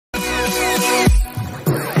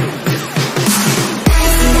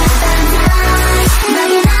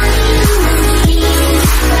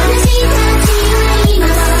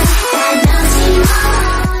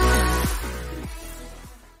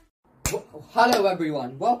Hello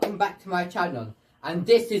everyone, welcome back to my channel, and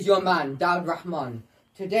this is your man Daud Rahman.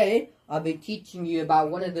 Today I'll be teaching you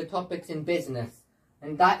about one of the topics in business,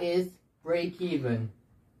 and that is break even.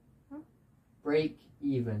 Break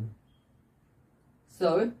even.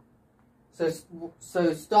 So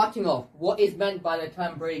starting off, what is meant by the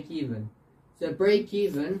term break even? So break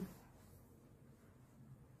even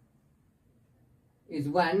is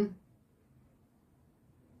when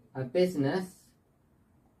a business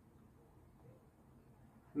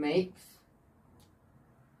makes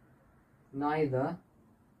neither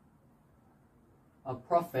a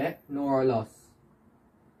profit nor a loss.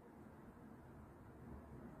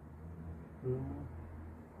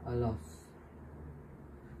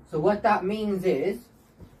 So what that means is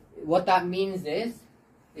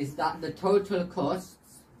that the total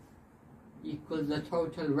costs equals the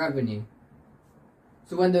total revenue.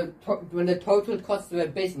 So when the total cost of a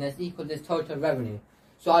business equals its total revenue.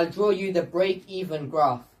 So I'll draw you the break-even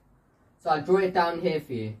graph. So I'll draw it down here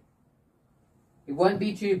for you. It won't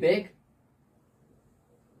be too big.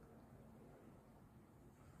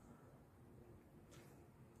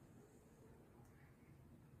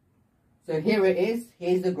 So here it is.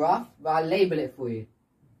 Here's the graph, but I'll label it for you.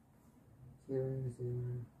 0, 0.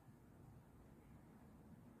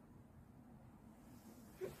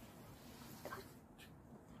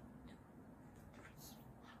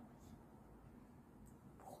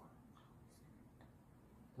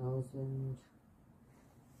 Thousand.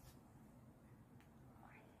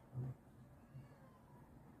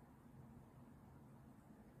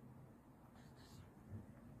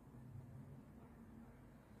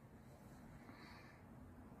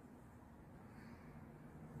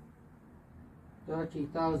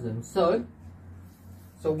 $30,000.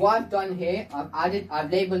 So what I've done here,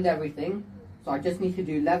 I've labeled everything. So I just need to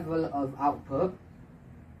do level of output.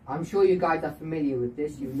 I'm sure you guys are familiar with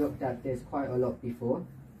this. You've looked at this quite a lot before.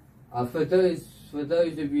 For those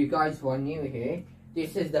of you guys who are new here,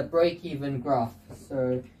 this is the break-even graph.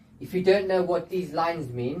 So if you don't know what these lines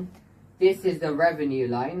mean, this is the revenue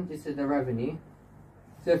line. This is the revenue.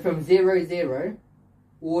 So from 0, 0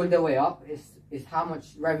 all the way up is how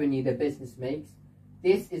much revenue the business makes.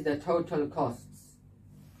 This is the total costs.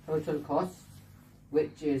 Total costs,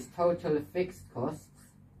 which is total fixed costs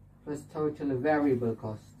plus total variable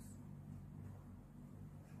costs.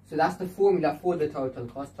 So that's the formula for the total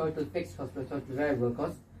cost, total fixed cost plus total variable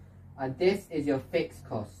cost. And this is your fixed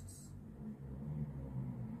costs.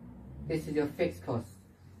 This is your fixed cost.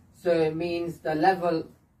 So it means the level,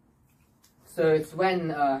 so it's when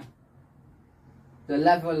the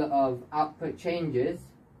level of output changes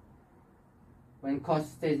when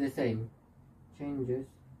cost stays the same. Changes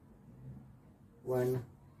when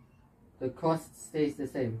the cost stays the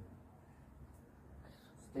same.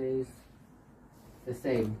 Stays the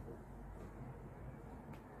same.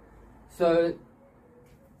 So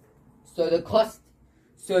the costs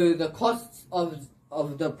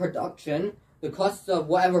of the production, the costs of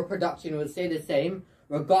whatever production will stay the same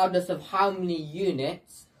regardless of how many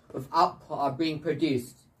units of output are being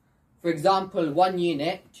produced. For example, 1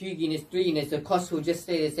 unit, 2 units, 3 units, the cost will just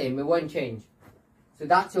stay the same, it won't change. So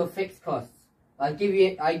that's your fixed costs. I'll give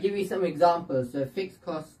you some examples. So fixed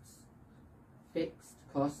costs,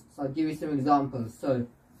 I'll give you some examples. So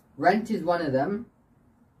rent is one of them.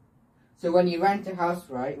 So when you rent a house,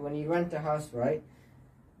 right,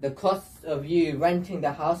 the cost of you renting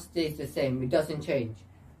the house stays the same, it doesn't change.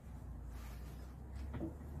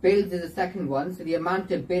 Bills is the second one. So the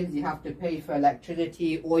amount of bills you have to pay for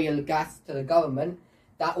electricity, oil, gas to the government,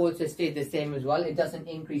 that also stays the same as well. It doesn't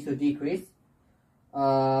increase or decrease.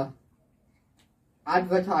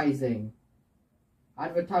 Advertising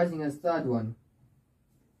is the third one.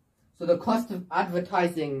 So the cost of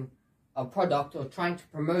advertising a product or trying to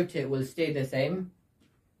promote it will stay the same.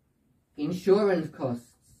 Insurance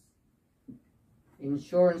costs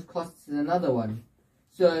is another one.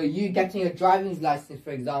 So you getting a driving license, for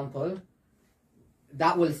example,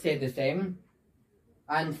 that will stay the same.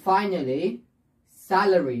 And finally,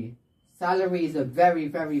 salary. Salary is a very,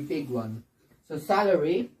 very big one. So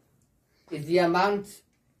salary is the amount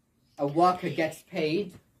a worker gets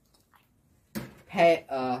paid per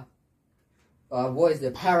hour.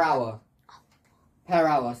 Per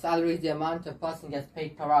hour. Salary is the amount a person gets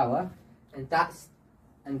paid per hour, and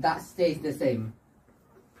that stays the same.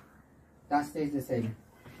 That stays the same.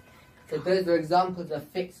 So those are examples of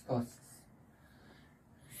fixed costs.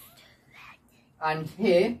 And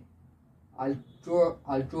here, I'll draw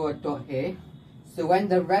a dot here. So when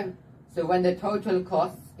the total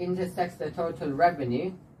costs intersects the total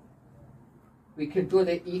revenue, we could draw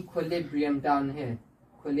the equilibrium down here.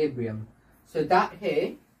 Equilibrium. So that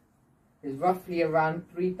here is roughly around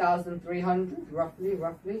 3,300,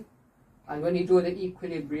 roughly. And when you draw the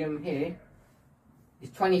equilibrium here,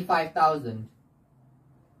 it's 25,000.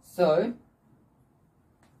 So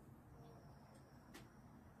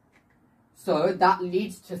that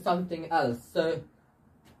leads to something else. So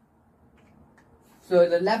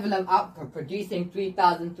the level of output producing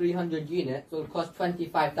 3,300 units will cost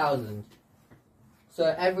 25,000.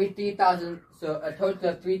 So every 3,000, so a total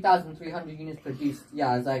of 3,300 units produced,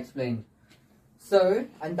 yeah, as I explained. So,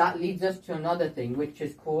 and that leads us to another thing, which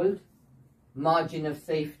is called margin of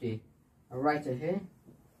safety. I'll write it here.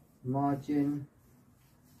 Margin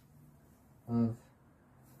of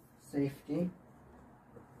safety.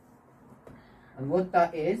 And what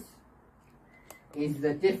that is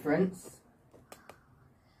the difference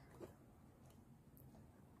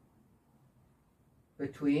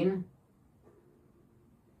between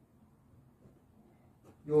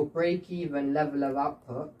your break-even level of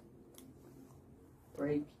output,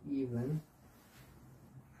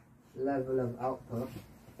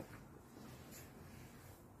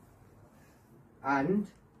 and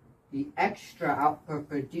the extra output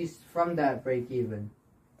produced from that break-even.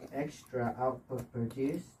 Extra output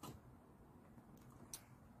produced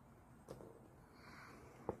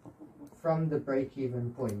from the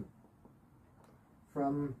break-even point.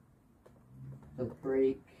 From the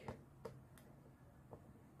break-even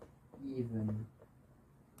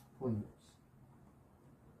point.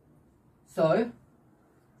 So,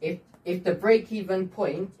 if the break-even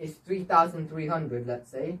point is 3,300, let's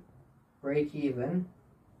say, break-even,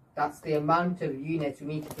 that's the amount of units we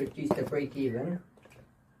need to produce to break-even.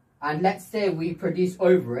 And let's say we produce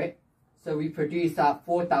over it, so we produce at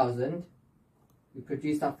 4,000. We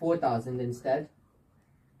produce at 4,000 instead.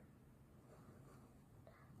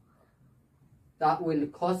 That will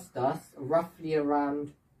cost us roughly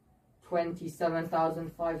around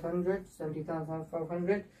 27,500,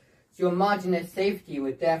 70,500. So your margin of safety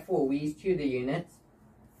would therefore, we use 2 the units,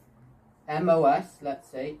 MOS, let's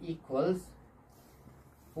say, equals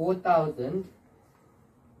 4,000.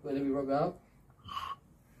 Where do we work out?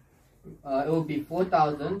 It will be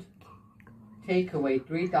 4,000, take away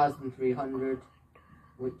 3,300,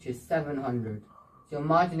 which is 700. So your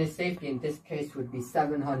margin of safety in this case would be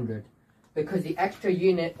 700. Because the extra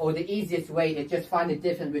unit, or the easiest way, is just find the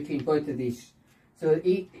difference between both of these. So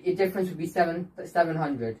the difference would be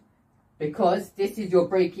 700. Because this is your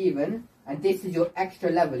break-even, and this is your extra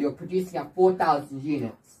level. You're producing at 4,000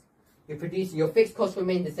 units. Your fixed costs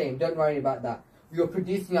remain the same, don't worry about that. You're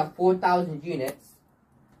producing at 4,000 units,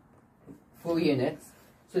 full units.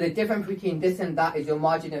 So the difference between this and that is your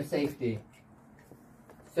margin of safety.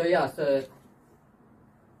 So yeah, so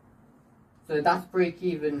that's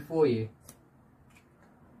break-even for you.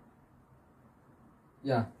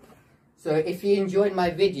 Yeah. So if you enjoyed my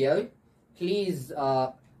video, please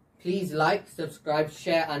like, subscribe,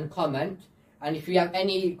 share and comment. And if you have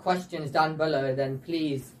any questions down below, then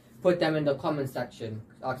please put them in the comment section.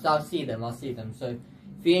 I'll see them. So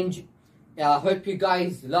if you I hope you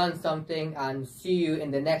guys learned something, and see you in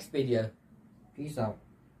the next video. Peace out.